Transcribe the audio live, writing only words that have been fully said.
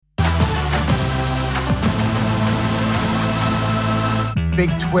big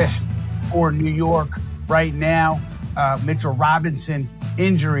twist for New York right now. Mitchell Robinson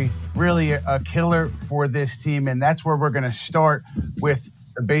injury, really a killer for this team. And that's where we're going to start with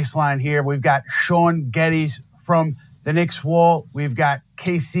the baseline here. We've got Shaun Geddes from the Knicks Wall. We've got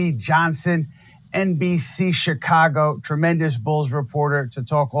KC Johnson, NBC Chicago, tremendous Bulls reporter to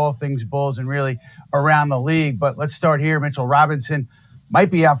talk all things Bulls and really around the league. But let's start here. Mitchell Robinson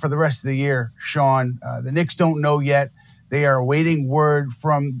might be out for the rest of the year, Shaun. The Knicks don't know yet. They are awaiting word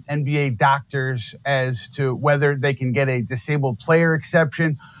from NBA doctors as to whether they can get a disabled player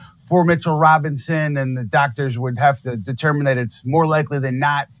exception for Mitchell Robinson, and the doctors would have to determine that it's more likely than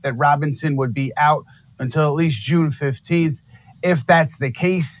not that Robinson would be out until at least June 15th. If that's the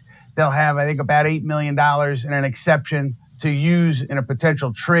case, they'll have, I think, about $8 million in an exception to use in a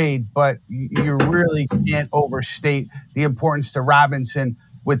potential trade, but you really can't overstate the importance to Robinson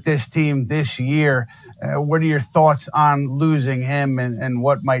with this team this year. What are your thoughts on losing him and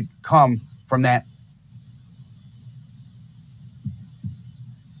what might come from that?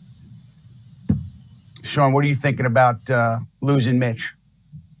 Shaun, what are you thinking about losing Mitch?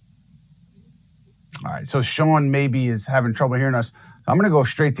 All right, so Shaun maybe is having trouble hearing us. So I'm going to go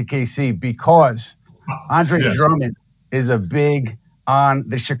straight to KC because Andre Drummond is a big on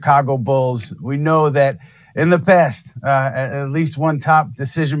the Chicago Bulls. We know that in the past, at least one top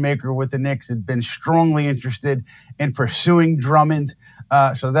decision maker with the Knicks had been strongly interested in pursuing Drummond.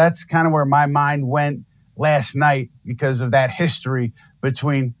 So that's kind of where my mind went last night because of that history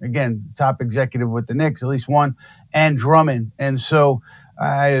between, again, the top executive with the Knicks, at least one, and Drummond. And so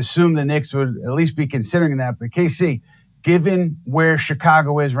I assume the Knicks would at least be considering that. But KC, given where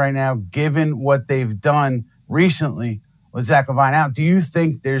Chicago is right now, given what they've done recently with Zach LaVine out, do you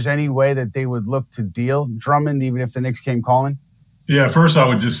think there's any way that they would look to deal Drummond, even if the Knicks came calling? Yeah, first I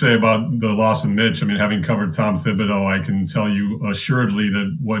would just say about the loss of Mitch. I mean, having covered Tom Thibodeau, I can tell you assuredly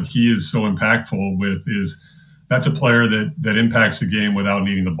that what he is so impactful with is that's a player that impacts the game without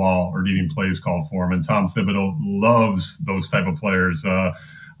needing the ball or needing plays called for him. And Tom Thibodeau loves those type of players.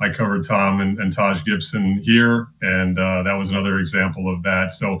 I covered Tom and Taj Gibson here, and that was another example of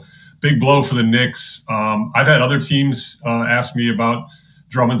that. So big blow for the Knicks. I've had other teams ask me about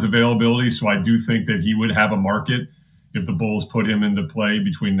Drummond's availability, so I do think that he would have a market if the Bulls put him into play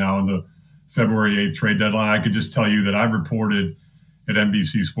between now and the February 8th trade deadline. I could just tell you that I've reported at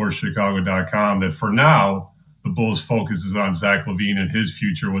NBCSportsChicago.com that for now, the Bulls' focus is on Zach LaVine and his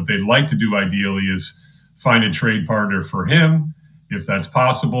future. What they'd like to do ideally is find a trade partner for him, if that's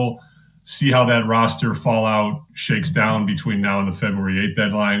possible, see how that roster fallout shakes down between now and the February 8th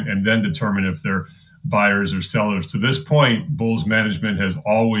deadline, and then determine if they're buyers or sellers. To this point, Bulls management has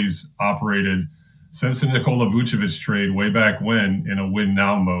always operated since the Nikola Vucevic trade way back when in a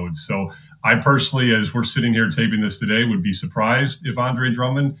win-now mode. So I personally, as we're sitting here taping this today, would be surprised if Andre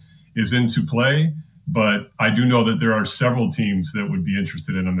Drummond is into play. But I do know that there are several teams that would be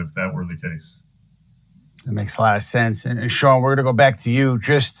interested in him if that were the case. That makes a lot of sense. And Shaun, we're going to go back to you.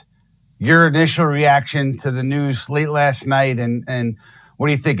 Just your initial reaction to the news late last night, and what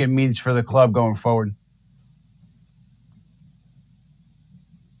do you think it means for the club going forward?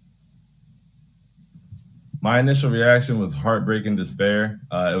 My initial reaction was heartbreaking despair.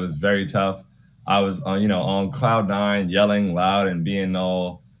 It was very tough. I was, on cloud nine, yelling loud and being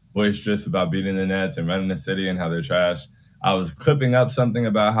all boisterous about beating the Nets and running the city and how they're trash. I was clipping up something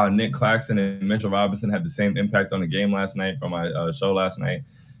about how Nick Claxton and Mitchell Robinson had the same impact on the game last night from my show last night.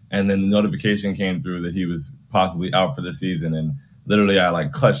 And then the notification came through that he was possibly out for the season. And literally I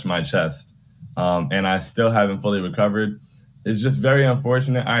clutched my chest. And I still haven't fully recovered. It's just very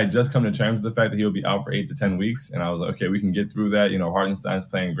unfortunate. I had just come to terms with the fact that he'll be out for 8 to 10 weeks. And I was like, okay, we can get through that. Hartenstein's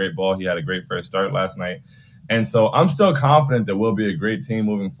playing great ball. He had a great first start last night. And so I'm still confident that we'll be a great team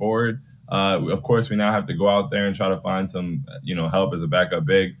moving forward. Of course, we now have to go out there and try to find some, help as a backup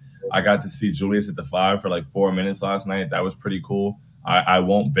big. I got to see Julius at the 5 for 4 minutes last night. That was pretty cool. I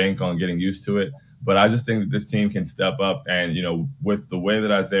won't bank on getting used to it, but I just think that this team can step up. And, with the way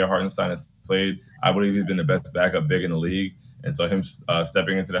that Isaiah Hartenstein has played, I believe he's been the best backup big in the league. And so him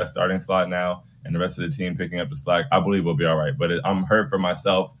stepping into that starting slot now and the rest of the team picking up the slack, I believe we'll be all right. But I'm hurt for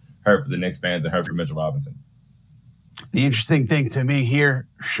myself, hurt for the Knicks fans, and hurt for Mitchell Robinson. The interesting thing to me here,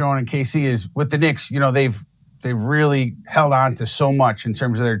 Shaun and KC, is with the Knicks, they've really held on to so much in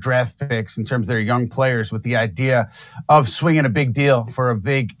terms of their draft picks, in terms of their young players, with the idea of swinging a big deal for a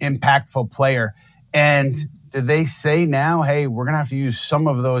big, impactful player. And do they say now, hey, we're going to have to use some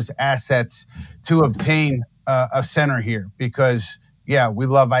of those assets to obtain a center here? Because, yeah, we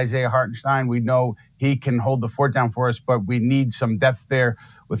love Isaiah Hartenstein. We know he can hold the fort down for us, but we need some depth there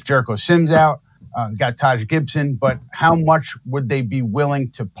with Jericho Sims out. Got Taj Gibson, but how much would they be willing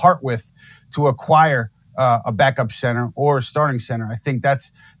to part with to acquire a backup center or a starting center? I think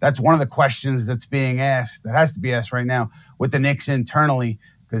that's one of the questions that's being asked, that has to be asked right now with the Knicks internally,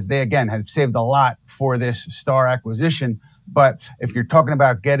 because they, again, have saved a lot for this star acquisition. But if you're talking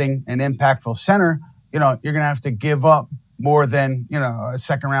about getting an impactful center, you're going to have to give up more than, a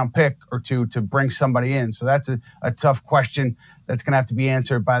second-round pick or two to bring somebody in. So that's a tough question that's going to have to be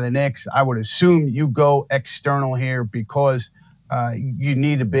answered by the Knicks. I would assume you go external here because you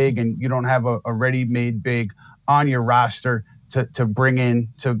need a big and you don't have a ready-made big on your roster to bring in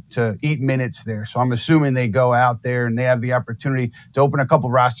to eat minutes there. So I'm assuming they go out there and they have the opportunity to open a couple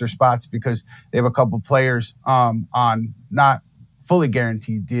roster spots because they have a couple players on not fully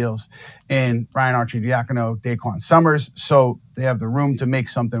guaranteed deals in Ryan Arcidiacono, Daquan Summers. So they have the room to make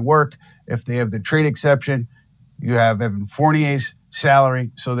something work. If they have the trade exception, you have Evan Fournier's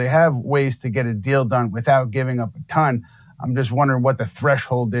salary. So they have ways to get a deal done without giving up a ton. I'm just wondering what the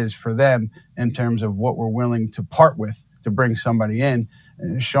threshold is for them in terms of what we're willing to part with to bring somebody in.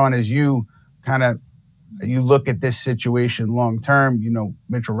 And Shaun, as you look at this situation long term,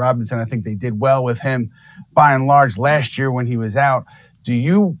 Mitchell Robinson, I think they did well with him by and large last year when he was out. Do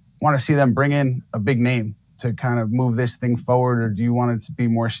you want to see them bring in a big name to kind of move this thing forward, or do you want it to be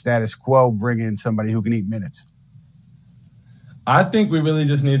more status quo, bring in somebody who can eat minutes? I think we really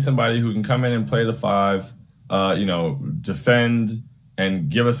just need somebody who can come in and play the five, defend and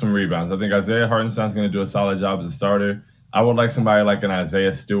give us some rebounds. I think Isaiah Hartenstein's going to do a solid job as a starter. I would like somebody like an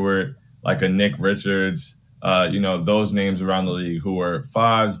Isaiah Stewart, like a Nick Richards, those names around the league who are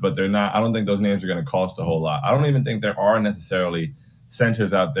fives, but they're not. I don't think those names are going to cost a whole lot. I don't even think there are necessarily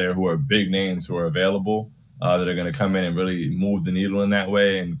centers out there who are big names who are available that are going to come in and really move the needle in that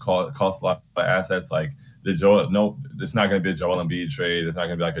way and cost a lot of assets. Like it's not going to be a Joel Embiid trade. It's not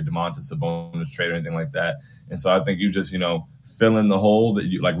going to be like a Domantas Sabonis trade or anything like that. And so I think you just, fill in the hole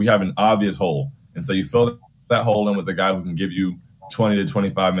that we have an obvious hole. And so you fill that hole in with a guy who can give you 20 to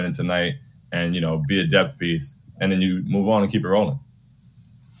 25 minutes a night and, be a depth piece. And then you move on and keep it rolling.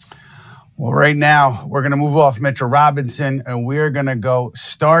 Well, right now we're going to move off Mitchell Robinson and we're going to go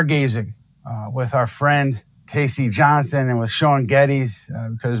stargazing with our friend Casey Johnson and with Shaun Geddes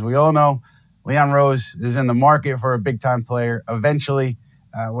because we all know Leon Rose is in the market for a big-time player eventually.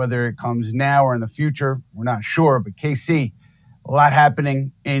 Whether it comes now or in the future, we're not sure. But KC, a lot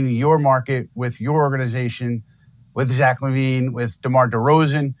happening in your market with your organization, with Zach LaVine, with DeMar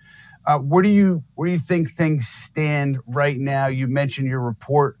DeRozan. Where do you think things stand right now? You mentioned your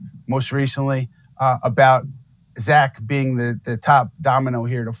report most recently about Zach being the top domino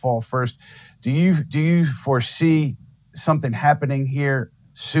here to fall first. Do you foresee something happening here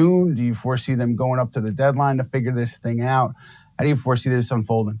soon? Do you foresee them going up to the deadline to figure this thing out? How do you foresee this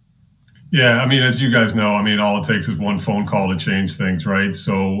unfolding? Yeah, as you guys know, all it takes is one phone call to change things, right?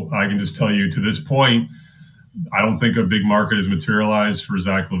 So I can just tell you to this point, I don't think a big market has materialized for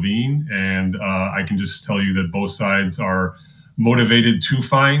Zach LaVine. And I can just tell you that both sides are motivated to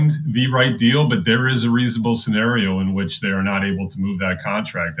find the right deal, but there is a reasonable scenario in which they are not able to move that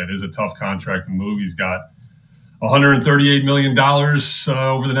contract. That is a tough contract to move. He's got $138 million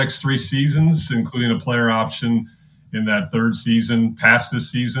over the next 3 seasons, including a player option in that third season, past this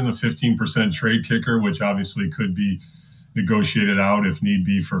season, a 15% trade kicker, which obviously could be negotiated out if need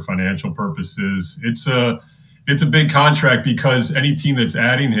be for financial purposes. It's a big contract because any team that's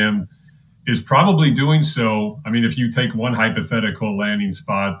adding him is probably doing so. If you take one hypothetical landing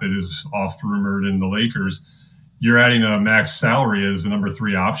spot that is oft rumored in the Lakers, you're adding a max salary as the number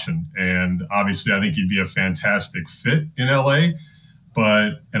 3 option. And obviously I think he'd be a fantastic fit in LA,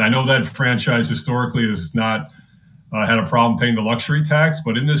 and I know that franchise historically has not had a problem paying the luxury tax,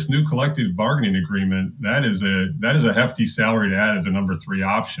 but in this new collective bargaining agreement, that is a hefty salary to add as a number 3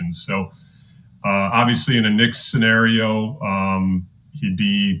 option. So obviously in a Knicks scenario, he'd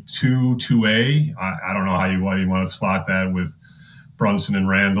be 2A. I don't know how you want to slot that with Brunson and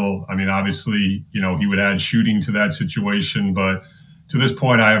Randall. Obviously, he would add shooting to that situation, but to this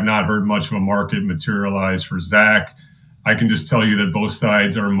point, I have not heard much of a market materialize for Zach. I can just tell you that both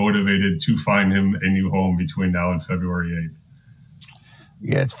sides are motivated to find him a new home between now and February 8th.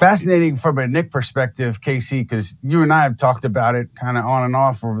 Yeah, it's fascinating from a Knick perspective, KC, because you and I have talked about it kind of on and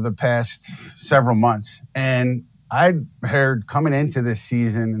off over the past several months. And I heard coming into this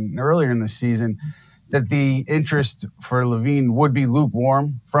season and earlier in the season that the interest for LaVine would be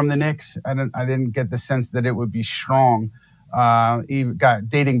lukewarm from the Knicks. I didn't get the sense that it would be strong. Even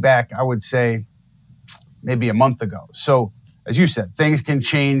dating back, I would say, maybe a month ago. So, as you said, things can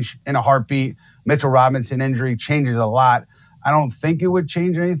change in a heartbeat. Mitchell Robinson injury changes a lot. I don't think it would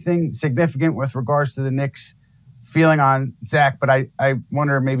change anything significant with regards to the Knicks feeling on Zach, but I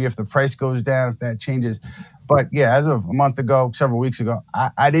wonder maybe if the price goes down, if that changes. But yeah, as of a month ago, several weeks ago,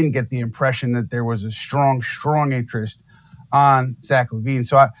 I didn't get the impression that there was a strong interest on Zach LaVine.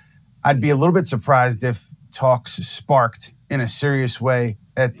 So I'd be a little bit surprised if talks sparked in a serious way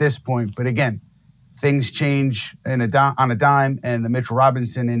at this point. But again, things change on a dime, and the Mitchell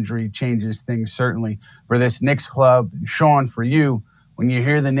Robinson injury changes things certainly for this Knicks club. And Shaun, for you, when you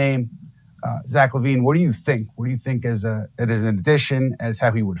hear the name Zach LaVine, what do you think? What do you think as an addition, as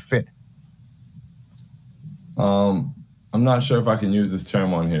how he would fit? I'm not sure if I can use this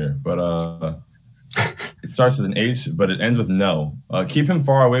term on here, but it starts with an H, but it ends with no. Keep him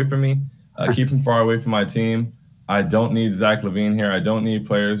far away from me. Keep him far away from my team. I don't need Zach LaVine here. I don't need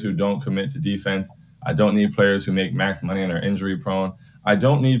players who don't commit to defense. I don't need players who make max money and are injury prone. I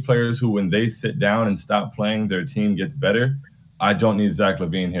don't need players who, when they sit down and stop playing, their team gets better. I don't need Zach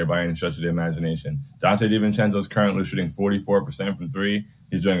LaVine here by any stretch of the imagination. Dante DiVincenzo is currently shooting 44% from three.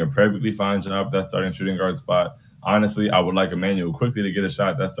 He's doing a perfectly fine job at that starting shooting guard spot. Honestly, I would like Emmanuel quickly to get a shot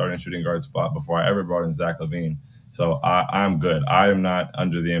at that starting shooting guard spot before I ever brought in Zach LaVine. So I'm good. I am not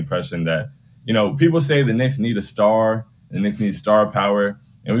under the impression that, people say the Knicks need a star, the Knicks need star power,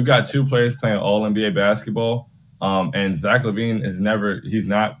 and we've got two players playing All-NBA basketball. And Zach LaVine he's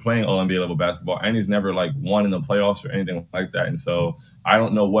not playing All-NBA level basketball, and he's never won in the playoffs or anything like that. And so I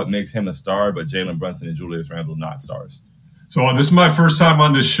don't know what makes him a star, but Jalen Brunson and Julius Randle not stars. So this is my first time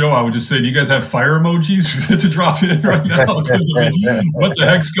on this show. I would just say, do you guys have fire emojis to drop in right now? Because what the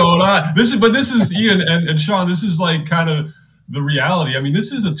heck's going on? This is Ian and Shaun. This is kind of the reality. I mean,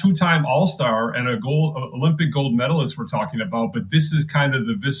 this is a two-time All-Star and Olympic gold medalist we're talking about, but this is kind of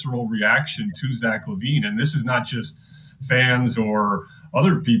the visceral reaction to Zach LaVine. And this is not just fans or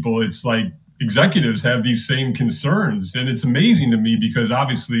other people. It's executives have these same concerns. And it's amazing to me because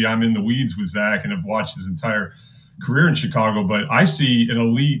obviously I'm in the weeds with Zach and have watched his entire career in Chicago, but I see an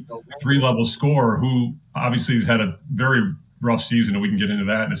elite three-level scorer who obviously has had a very rough season, and we can get into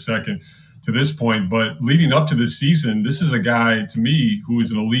that in a second, to this point. But leading up to this season, this is a guy, to me, who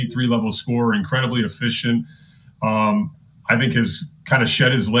is an elite three-level scorer, incredibly efficient. I think has kind of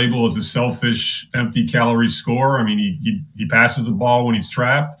shed his label as a selfish, empty calorie scorer. I mean, he passes the ball when he's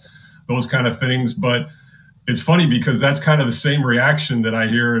trapped, those kind of things. But it's funny because that's kind of the same reaction that I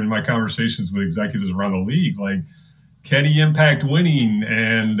hear in my conversations with executives around the league. Can he impact winning?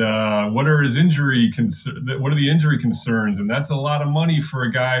 And what are the injury concerns? And that's a lot of money for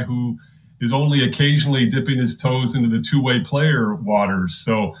a guy who is only occasionally dipping his toes into the two-way player waters.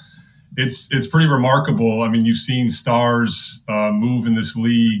 So it's pretty remarkable. I mean, you've seen stars move in this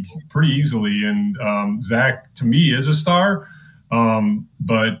league pretty easily. And Zach, to me, is a star,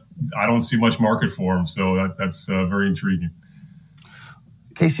 but I don't see much market for him. So that's very intriguing.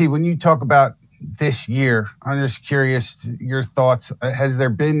 Casey, when you talk about this year, I'm just curious your thoughts. Has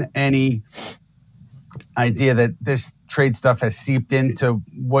there been any idea that this trade stuff has seeped into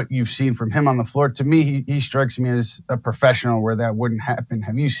what you've seen from him on the floor? To me, he strikes me as a professional where that wouldn't happen.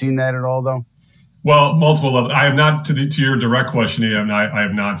 Have you seen that at all, though? Well, multiple levels. I have not, to your direct question, I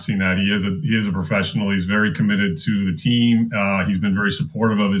have not seen that. He is a professional. He's very committed to the team. He's been very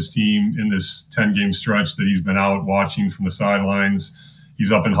supportive of his team in this 10-game stretch that he's been out watching from the sidelines.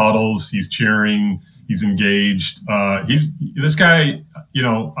 He's up in huddles. He's cheering. He's engaged. This guy,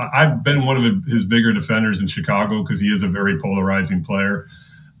 I've been one of his bigger defenders in Chicago because he is a very polarizing player.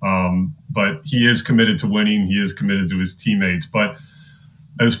 But he is committed to winning. He is committed to his teammates. But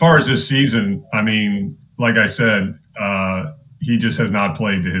as far as this season, I mean, like I said, he just has not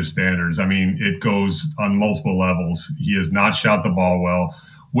played to his standards. I mean, it goes on multiple levels. He has not shot the ball well,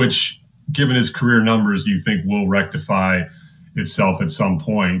 which, given his career numbers, you think will rectify itself at some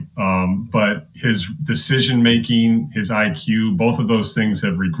point. But his decision-making, his IQ, both of those things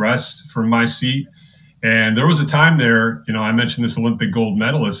have regressed from my seat. And there was a time there, I mentioned this Olympic gold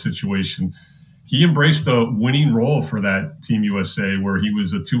medalist situation. He embraced a winning role for that Team USA where he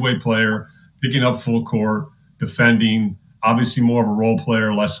was a two-way player, picking up full court, defending, obviously more of a role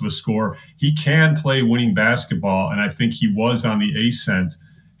player, less of a scorer. He can play winning basketball, and I think he was on the ascent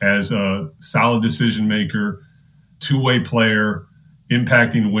as a solid decision maker, two-way player,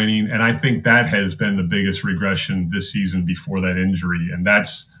 impacting winning. And I think that has been the biggest regression this season before that injury. And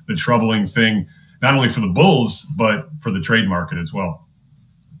that's the troubling thing, not only for the Bulls, but for the trade market as well.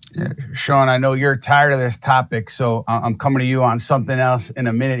 Yeah, Shaun, I know you're tired of this topic, so I'm coming to you on something else in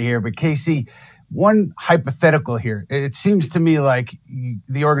a minute here. But Casey, one hypothetical here. It seems to me like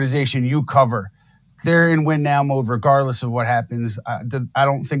the organization you cover they're in win now mode regardless of what happens. I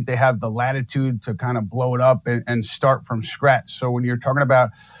don't think they have the latitude to kind of blow it up and start from scratch. So when you're talking about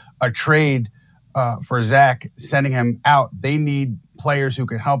a trade for Zach, sending him out, they need players who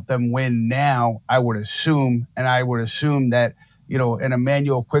can help them win now, I would assume. And I would assume that, an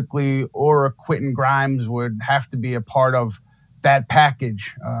Emmanuel Quickley or a Quentin Grimes would have to be a part of that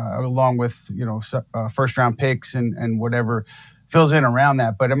package, along with, first round picks and whatever fills in around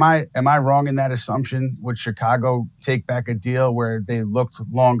that. But am I wrong in that assumption? Would Chicago take back a deal where they looked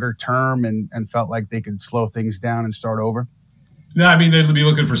longer term and felt like they could slow things down and start over? No, I mean, they'd be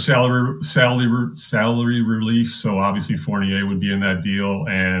looking for salary relief. So obviously Fournier would be in that deal,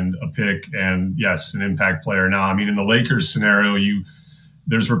 and a pick, and yes, an impact player. Now, I mean, in the Lakers scenario,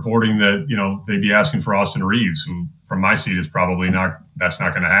 there's reporting that, they'd be asking for Austin Reeves, who from my seat is probably that's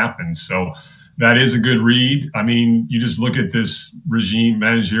not going to happen. So that is a good read. I mean, you just look at this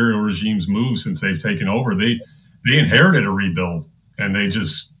managerial regime's move since they've taken over. They inherited a rebuild, and they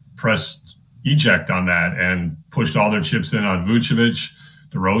just pressed eject on that and pushed all their chips in on Vucevic,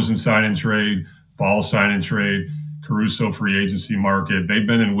 DeRozan sign and trade, Ball sign and trade, Caruso free agency market. They've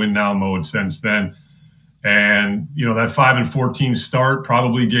been in win now mode since then. And, that 5-14 start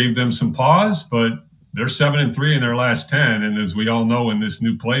probably gave them some pause, but they're 7-3 in their last 10. And as we all know, in this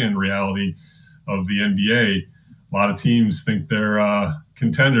new play-in reality of the NBA, a lot of teams think they're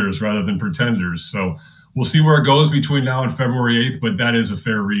contenders rather than pretenders. So we'll see where it goes between now and February 8th, but that is a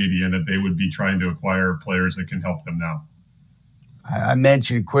fair read, Ian, that they would be trying to acquire players that can help them now. I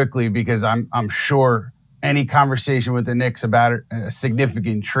mentioned quickly because I'm sure any conversation with the Knicks about a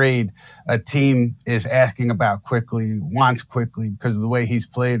significant trade, a team is asking about quickly, wants quickly because of the way he's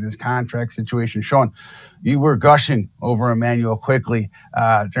played in his contract situation. Shaun, you were gushing over Emmanuel Quickley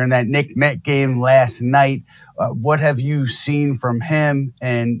during that Knick-Net game last night. What have you seen from him,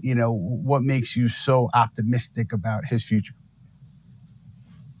 and what makes you so optimistic about his future?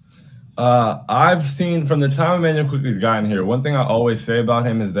 I've seen from the time Emmanuel Quickley's gotten here, one thing I always say about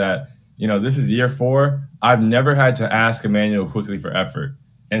him is that, this is year 4. I've never had to ask Emmanuel Quickley for effort.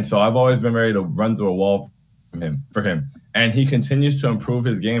 And so I've always been ready to run through a wall for him. And he continues to improve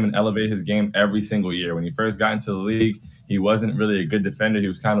his game and elevate his game every single year. When he first got into the league, he wasn't really a good defender. He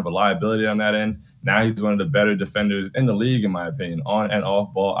was kind of a liability on that end. Now he's one of the better defenders in the league, in my opinion, on and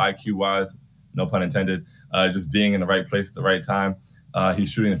off ball, IQ-wise, no pun intended, just being in the right place at the right time.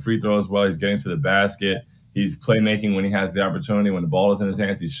 He's shooting the free throws well. He's getting to the basket. He's playmaking when he has the opportunity. When the ball is in his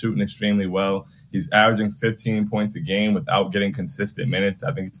hands, he's shooting extremely well. He's averaging 15 points a game without getting consistent minutes.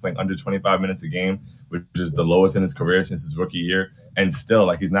 I think he's playing under 25 minutes a game, which is the lowest in his career since his rookie year. And still,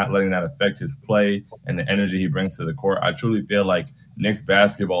 he's not letting that affect his play and the energy he brings to the court. I truly feel like Knicks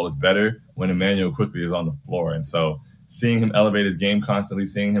basketball is better when Emmanuel Quickley is on the floor. And so seeing him elevate his game constantly,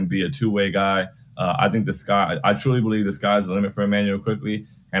 seeing him be a two-way guy, I truly believe the sky's the limit for Emmanuel Quickley,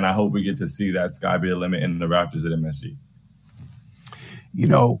 and I hope we get to see that sky be the limit in the Raptors at MSG.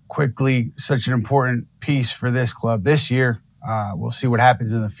 Quickley, such an important piece for this club this year. We'll see what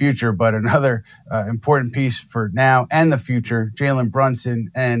happens in the future, but another important piece for now and the future, Jalen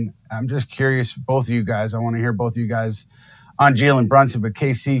Brunson. And I'm just curious, both of you guys, I want to hear both of you guys on Jalen Brunson, but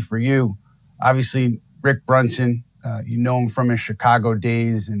KC, for you, obviously Rick Brunson, you know him from his Chicago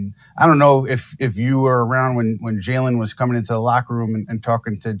days. And I don't know if you were around when Jalen was coming into the locker room and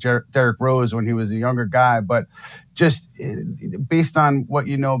talking to Derrick Rose when he was a younger guy, but just based on what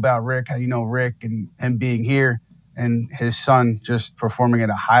you know about Rick, how you know Rick and being here and his son just performing at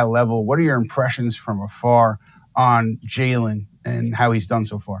a high level, what are your impressions from afar on Jalen and how he's done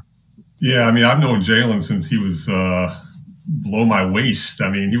so far? Yeah, I mean, I've known Jalen since he was below my waist. I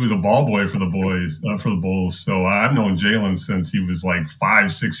mean, he was a ball boy for the Bulls. So I've known Jalen since he was like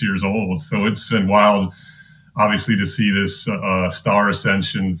 5-6 years old. So it's been wild, obviously, to see this star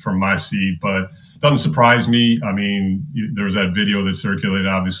ascension from my seat, but it doesn't surprise me. I mean, there was that video that circulated,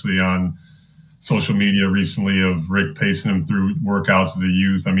 obviously, on social media recently of Rick pacing him through workouts as a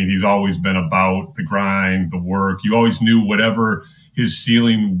youth. I mean, he's always been about the grind, the work. You always knew whatever his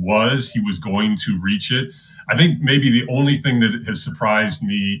ceiling was, he was going to reach it. I think maybe the only thing that has surprised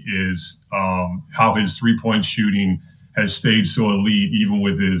me is how his three-point shooting has stayed so elite, even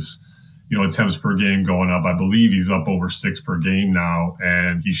with his, attempts per game going up. I believe he's up over 6 per game now,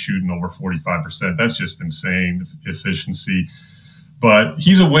 and he's shooting over 45%. That's just insane efficiency. But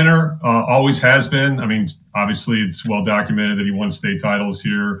he's a winner, always has been. I mean, obviously, it's well documented that he won state titles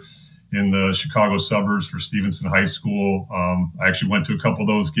here in the Chicago suburbs for Stevenson High School. I actually went to a couple of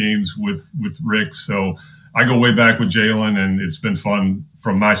those games with Rick, so I go way back with Jalen, and it's been fun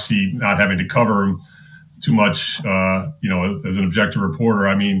from my seat not having to cover him too much, as an objective reporter.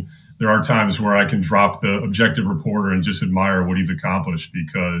 I mean, there are times where I can drop the objective reporter and just admire what he's accomplished,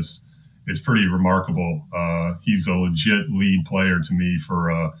 because it's pretty remarkable. He's a legit lead player to me for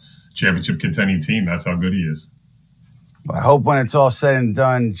a championship contending team. That's how good he is. Well, I hope when it's all said and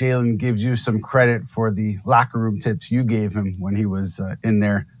done, Jalen gives you some credit for the locker room tips you gave him when he was in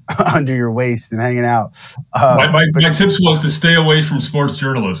there under your waist and hanging out. My tips was to stay away from sports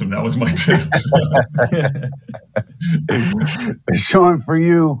journalism. That was my tips. Shaun, for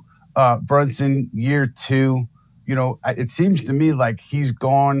you, Brunson, year 2, it seems to me like he's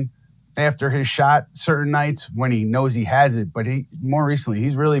gone after his shot certain nights when he knows he has it, but more recently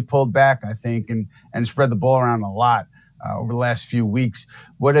he's really pulled back, I think, and spread the ball around a lot over the last few weeks.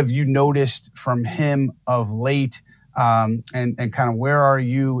 What have you noticed from him of late? And kind of where are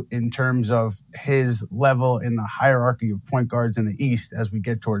you in terms of his level in the hierarchy of point guards in the East as we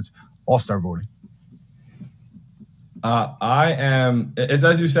get towards All-Star voting? It's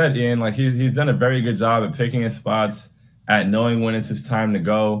as you said, Ian, like he's done a very good job at picking his spots, at knowing when it's his time to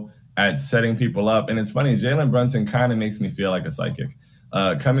go, at setting people up. And it's funny, Jalen Brunson kind of makes me feel like a psychic.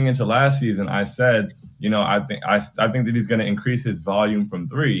 Coming into last season, I said, I think that he's going to increase his volume from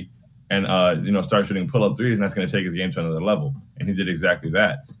 3 and start shooting pull-up threes, and that's going to take his game to another level. And he did exactly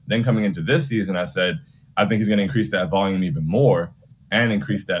that. Then coming into this season, I said, I think he's going to increase that volume even more and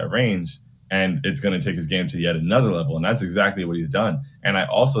increase that range, and it's going to take his game to yet another level. And that's exactly what he's done. And I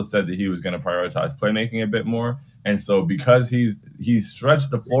also said that he was going to prioritize playmaking a bit more. And so because he's stretched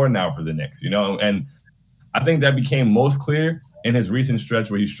the floor now for the Knicks, and I think that became most clear in his recent stretch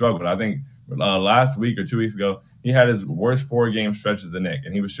where he struggled. I think last week or 2 weeks ago, he had his worst 4-game stretch as a Knick,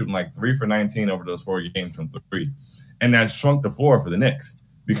 and he was shooting like 3 for 19 over those 4 games from 3. And that shrunk the floor for the Knicks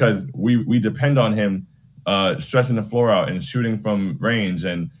because we depend on him stretching the floor out and shooting from range,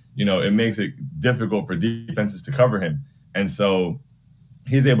 and it makes it difficult for defenses to cover him. And so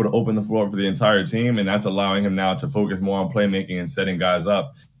he's able to open the floor for the entire team, and that's allowing him now to focus more on playmaking and setting guys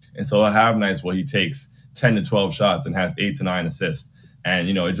up. And so he'll have nights where he takes 10 to 12 shots and has 8 to 9 assists. And,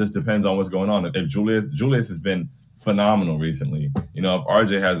 it just depends on what's going on. If Julius has been phenomenal recently. If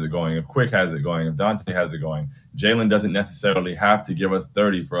RJ has it going, if Quick has it going, if Dante has it going, Jalen doesn't necessarily have to give us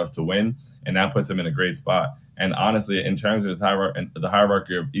 30 for us to win, and that puts him in a great spot. And honestly, in terms of the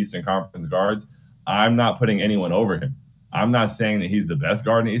hierarchy of Eastern Conference guards, I'm not putting anyone over him. I'm not saying that he's the best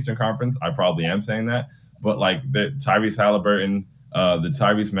guard in the Eastern Conference. I probably am saying that. But like the Tyrese Halliburton, the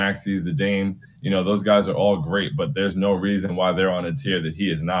Tyrese Maxeys, the Dame, those guys are all great, but there's no reason why they're on a tier that he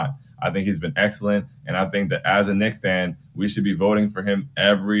is not. I think he's been excellent, and I think that as a Knicks fan, we should be voting for him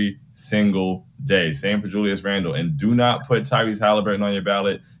every single day. Same for Julius Randle. And do not put Tyrese Halliburton on your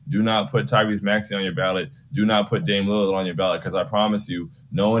ballot. Do not put Tyrese Maxey on your ballot. Do not put Dame Lillard on your ballot, because I promise you,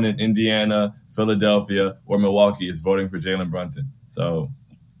 no one in Indiana, Philadelphia, or Milwaukee is voting for Jalen Brunson. So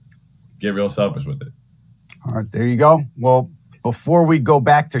get real selfish with it. All right, there you go. Well, before we go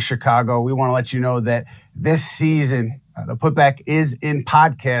back to Chicago, we want to let you know that this season, the Putback is in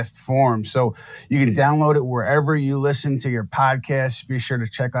podcast form. So you can download it wherever you listen to your podcasts. Be sure to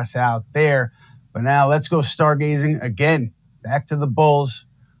check us out there. But now let's go stargazing again. Back to the Bulls.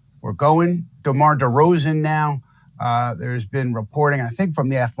 We're going DeMar DeRozan now. There's been reporting, I think, from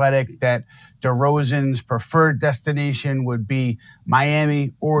The Athletic that DeRozan's preferred destination would be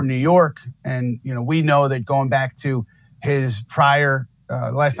Miami or New York. And, we know that going back to his prior,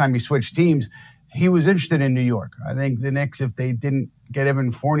 last time he switched teams, he was interested in New York. I think the Knicks, if they didn't get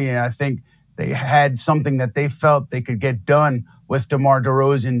Evan Fournier, I think they had something that they felt they could get done with DeMar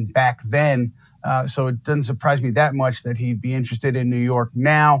DeRozan back then. So it doesn't surprise me that much that he'd be interested in New York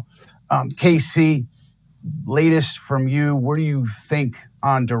now. KC, latest from you. What do you think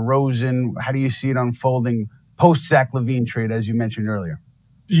on DeRozan? How do you see it unfolding post Zach LaVine trade, as you mentioned earlier?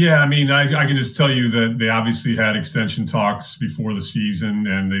 Yeah, I can just tell you that they obviously had extension talks before the season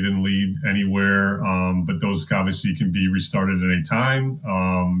and they didn't lead anywhere. But those obviously can be restarted at any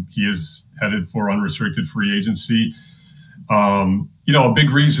time. He is headed for unrestricted free agency. A big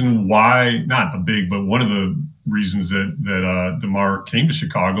reason why, not a big, but one of the reasons that DeMar came to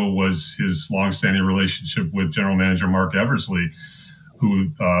Chicago was his longstanding relationship with general manager Mark Eversley, who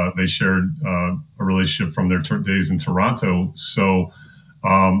they shared a relationship from their days in Toronto. So,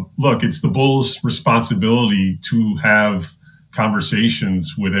 look, it's the Bulls' responsibility to have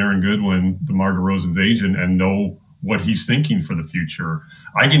conversations with Aaron Goodwin, DeMar DeRozan's agent, and know what he's thinking for the future.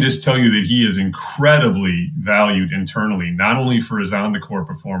 I can just tell you that he is incredibly valued internally, not only for his on-the-court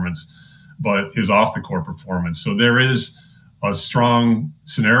performance, but his off-the-court performance. So there is a strong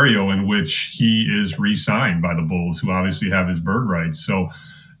scenario in which he is re-signed by the Bulls, who obviously have his bird rights. So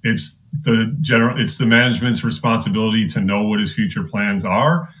it's the management's responsibility to know what his future plans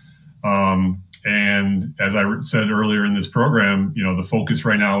are. And as I said earlier in this program, the focus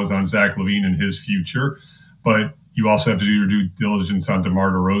right now is on Zach LaVine and his future, but you also have to do your due diligence on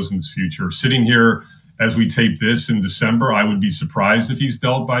DeMar DeRozan's future. Sitting here as we tape this in December, I would be surprised if he's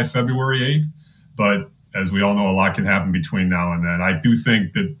dealt by February 8th, but as we all know, a lot can happen between now and then. I do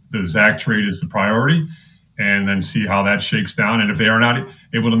think that the Zach trade is the priority, and then see how that shakes down. And if they are not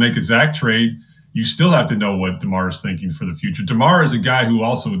able to make a Zach trade, you still have to know what DeMar is thinking for the future. DeMar is a guy who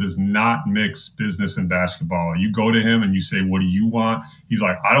also does not mix business and basketball. You go to him and you say, what do you want? He's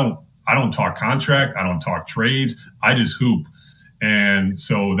like, I don't talk contract. I don't talk trades. I just hoop. And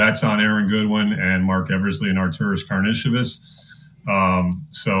so that's on Aaron Goodwin and Mark Eversley and Arturas Karnisovas.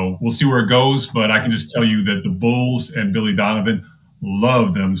 So we'll see where it goes, but I can just tell you that the Bulls and Billy Donovan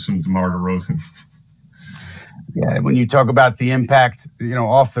love them some DeMar DeRozan. Yeah, when you talk about the impact,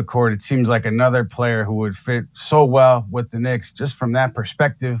 off the court, it seems like another player who would fit so well with the Knicks just from that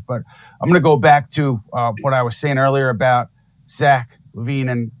perspective. But I'm going to go back to what I was saying earlier about Zach LaVine,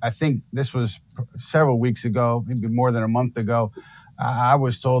 and I think this was several weeks ago, maybe more than a month ago. I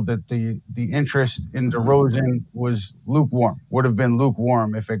was told that the interest in DeRozan was lukewarm, would have been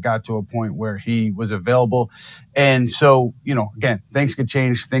lukewarm if it got to a point where he was available. And so, again, things could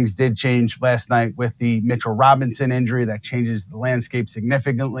change. Things did change last night with the Mitchell Robinson injury. That changes the landscape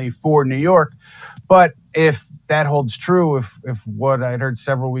significantly for New York. But if that holds true, if what I'd heard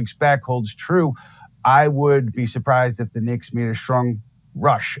several weeks back holds true, I would be surprised if the Knicks made a strong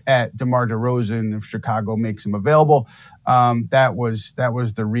rush at DeMar DeRozan if Chicago makes him available. That was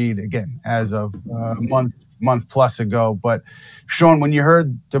the read again as of a month plus ago. But Shaun, when you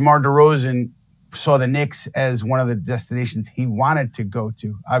heard DeMar DeRozan saw the Knicks as one of the destinations he wanted to go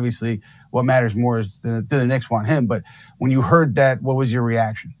to, obviously what matters more is do the Knicks want him. But when you heard that, what was your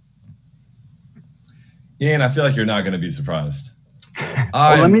reaction? Ian, I feel like you're not going to be surprised.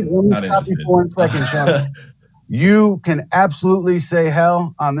 Let me stop you for 1 second, Shaun. You can absolutely say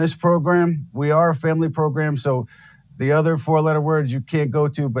hell on this program. We are a family program, so the other 4-letter words you can't go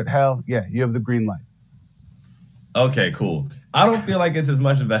to, but hell, yeah, you have the green light. Okay, cool. I don't feel like it's as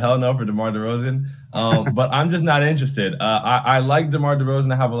much of a hell no for DeMar DeRozan, but I'm just not interested. I like DeMar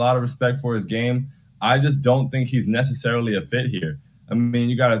DeRozan. I have a lot of respect for his game. I just don't think he's necessarily a fit here. I mean,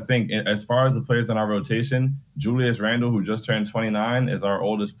 you got to think, as far as the players in our rotation, Julius Randle, who just turned 29, is our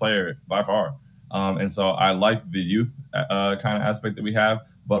oldest player by far. And so I like the youth kind of aspect that we have,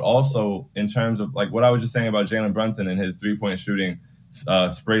 but also in terms of like what I was just saying about Jalen Brunson and his 3-point shooting,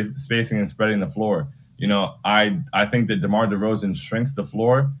 spacing and spreading the floor. I think that DeMar DeRozan shrinks the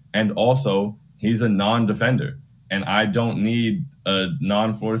floor, and also he's a non-defender. And I don't need a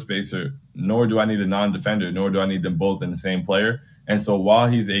non-floor spacer, nor do I need a non-defender, nor do I need them both in the same player. And so while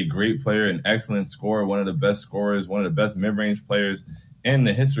he's a great player, an excellent scorer, one of the best scorers, one of the best mid-range players in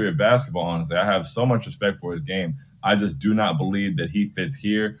the history of basketball, honestly, I have so much respect for his game. I just do not believe that he fits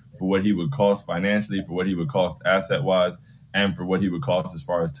here for what he would cost financially, for what he would cost asset-wise, and for what he would cost as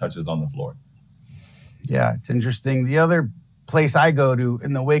far as touches on the floor. Yeah, it's interesting. The other place I go to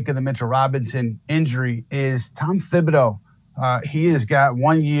in the wake of the Mitchell Robinson injury is Tom Thibodeau. He has got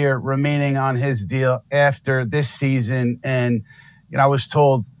 1 year remaining on his deal after this season. And, I was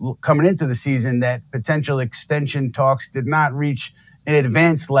told coming into the season that potential extension talks did not reach an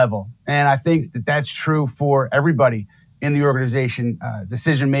advanced level. And I think that that's true for everybody in the organization,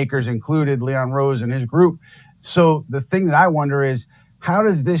 decision makers included, Leon Rose and his group. So the thing that I wonder is, how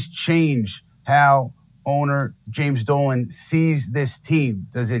does this change how owner James Dolan sees this team?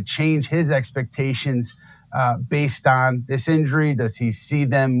 Does it change his expectations based on this injury? Does he see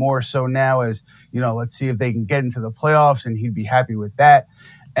them more so now as, let's see if they can get into the playoffs, and he'd be happy with that?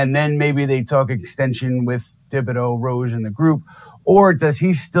 And then maybe they talk extension with Thibodeau, Rose, and the group. Or does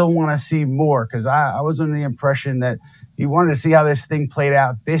he still want to see more? Because I was under the impression that he wanted to see how this thing played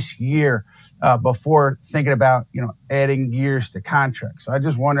out this year before thinking about, adding years to contracts. So I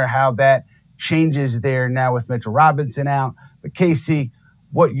just wonder how that changes there now with Mitchell Robinson out. But Casey,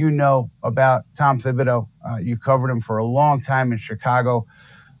 what you know about Tom Thibodeau, you covered him for a long time in Chicago.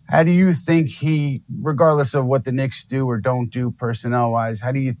 How do you think he, regardless of what the Knicks do or don't do personnel-wise,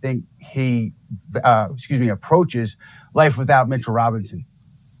 how do you think he, approaches life without Mitchell Robinson?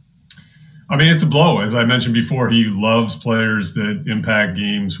 I mean, it's a blow. As I mentioned before, he loves players that impact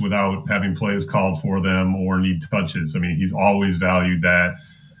games without having plays called for them or need touches. I mean, he's always valued that.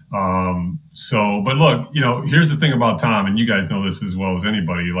 But look, here's the thing about Tom, and you guys know this as well as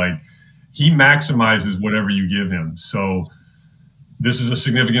anybody, like he maximizes whatever you give him. So this is a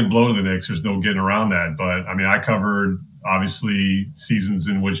significant blow to the Knicks. There's no getting around that. But I mean, I covered obviously seasons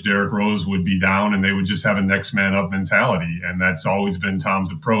in which Derrick Rose would be down and they would just have a next man up mentality. And that's always been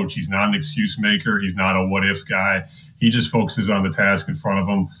Tom's approach. He's not an excuse maker. He's not a what if guy. He just focuses on the task in front of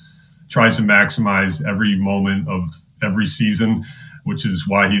him, tries to maximize every moment of every season, which is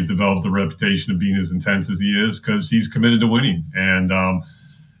why he's developed the reputation of being as intense as he is, because he's committed to winning. And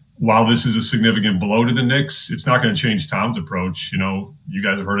while this is a significant blow to the Knicks, it's not going to change Tom's approach. You know, you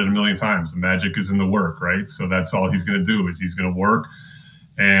guys have heard it a million times. The magic is in the work, right? So that's all he's going to do is he's going to work.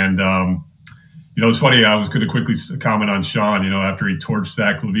 And, you know, it's funny. I was going to quickly comment on Shaun, you know, after he torched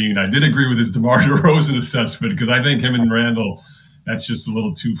Zach LaVine. I did agree with his DeMar DeRozan assessment because I think him and Randall, that's just a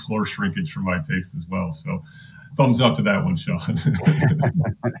little too floor shrinkage for my taste as well. So thumbs up to that one, Shaun.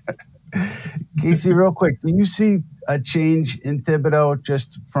 Casey, real quick, do you see a change in Thibodeau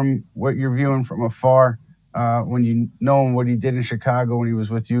just from what you're viewing from afar when you know what he did in Chicago when he was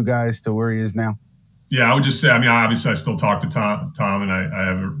with you guys to where he is now? Yeah, I would just say, I mean, obviously I still talk to Tom and I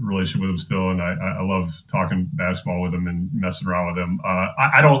have a relationship with him still, and I love talking basketball with him and messing around with him.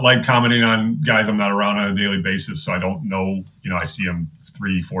 I don't like commenting on guys I'm not around on a daily basis, so I don't know, you know, I see him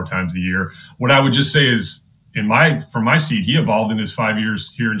 3-4 times a year. What I would just say is, from my seat, he evolved in his 5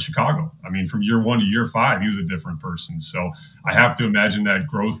 years here in Chicago. I mean, from year 1 to year 5, he was a different person. So I have to imagine that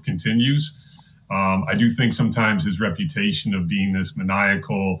growth continues. I do think sometimes his reputation of being this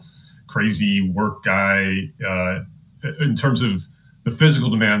maniacal, crazy work guy, in terms of the physical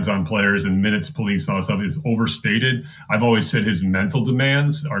demands on players and minutes police and all that stuff, is overstated. I've always said his mental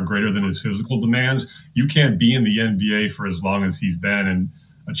demands are greater than his physical demands. You can't be in the NBA for as long as he's been and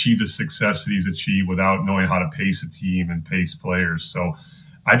achieve the success that he's achieved without knowing how to pace a team and pace players. So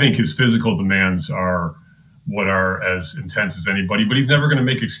I think his physical demands are what are as intense as anybody, but he's never going to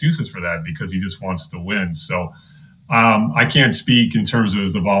make excuses for that because he just wants to win. So I can't speak in terms of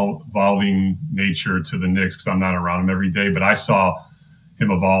his evolving nature to the Knicks because I'm not around him every day, but I saw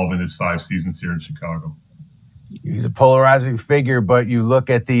him evolve in his 5 seasons here in Chicago. He's a polarizing figure, but you look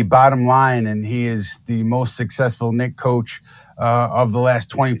at the bottom line and he is the most successful Knicks coach of the last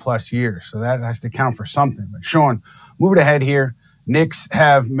 20 plus years. So that has to count for something. But Shaun, moving ahead here, Knicks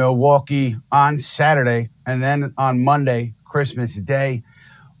have Milwaukee on Saturday and then on Monday, Christmas Day.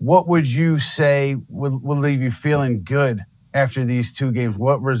 What would you say will leave you feeling good after these 2 games?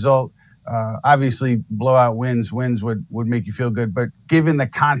 What result? Obviously, blowout wins would make you feel good. But given the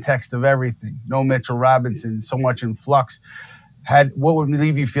context of everything, no Mitchell Robinson, so much in flux, what would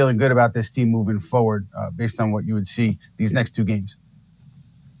leave you feeling good about this team moving forward based on what you would see these next 2 games?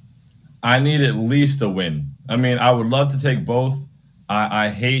 I need at least a win. I mean, I would love to take both. I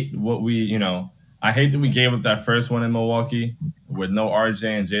hate I hate that we gave up that first one in Milwaukee with no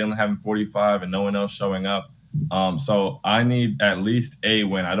RJ and Jalen having 45 and no one else showing up. So I need at least a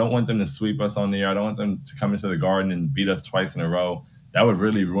win. I don't want them to sweep us on the year. I don't want them to come into the Garden and beat us twice in a row. That would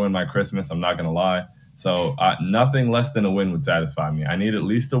really ruin my Christmas. I'm not going to lie. So nothing less than a win would satisfy me. I need at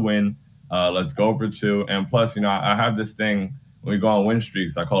least a win. Let's go for 2. And plus, you know, I have this thing when we go on win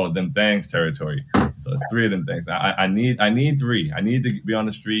streaks. I call it them things territory. So it's 3 of them things. I need 3. I need to be on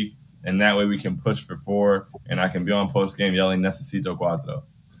the streak, and that way we can push for 4, and I can be on post game yelling "Necesito cuatro."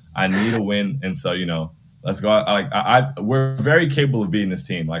 I need a win, and so you know, let's go. We're very capable of beating this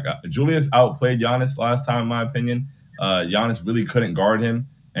team. Julius outplayed Giannis last time, in my opinion. Giannis really couldn't guard him,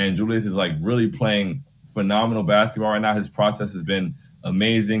 and Julius is really playing phenomenal basketball right now. His process has been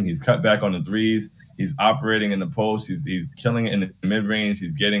amazing. He's cut back on the threes. He's operating in the post. He's killing it in the mid-range.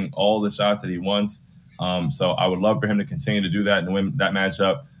 He's getting all the shots that he wants. So I would love for him to continue to do that and win that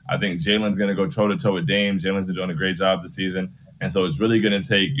matchup. I think Jalen's going to go toe-to-toe with Dame. Jalen's been doing a great job this season. And so it's really going to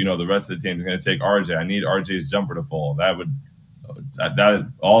take, you know, the rest of the team is going to take RJ. I need RJ's jumper to fall. That is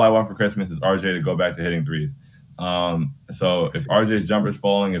all I want for Christmas is RJ to go back to hitting threes. So if RJ's jumper is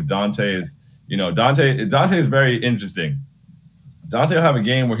falling, if Dante is, you know, Dante is very interesting. Dante will have a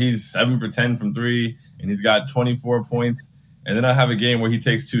game where he's 7 for 10 from 3 and he's got 24 points. And then I'll have a game where he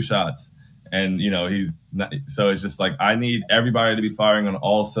takes 2 shots. And, you know, he's not, so it's just I need everybody to be firing on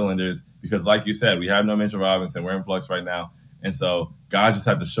all cylinders because, like you said, we have no Mitchell Robinson. We're in flux right now. And so guys just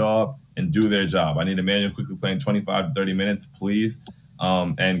have to show up and do their job. I need Emmanuel quickly playing 25 to 30 minutes, please,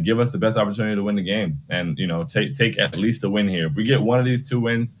 and give us the best opportunity to win the game. And, you know, take at least a win here. If we get one of these 2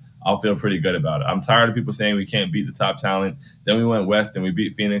 wins, I'll feel pretty good about it. I'm tired of people saying we can't beat the top talent. Then we went west and we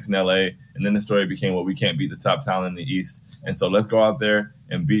beat Phoenix and LA. And then the story became, well, we can't beat the top talent in the East. And so let's go out there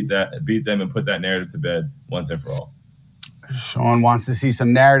and beat them and put that narrative to bed once and for all. Shaun wants to see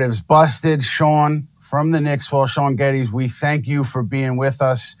some narratives busted. Shaun, from the Knicks Wall, Shaun Geddes, we thank you for being with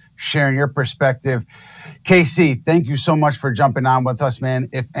us, sharing your perspective. KC, thank you so much for jumping on with us, man.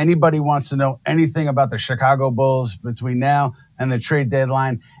 If anybody wants to know anything about the Chicago Bulls between now and the trade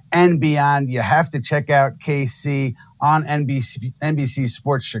deadline and beyond, you have to check out KC on NBC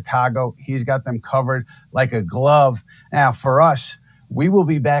Sports Chicago. He's got them covered like a glove. Now, for us, we will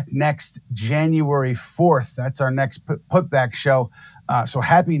be back next January 4th. That's our next Putback show. So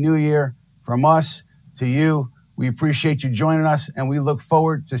happy New Year from us to you. We appreciate you joining us, and we look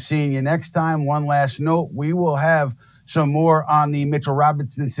forward to seeing you next time. One last note, we will have some more on the Mitchell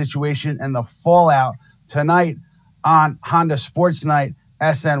Robinson situation and the fallout tonight on Honda Sports Night,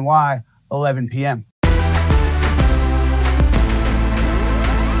 SNY, 11 p.m.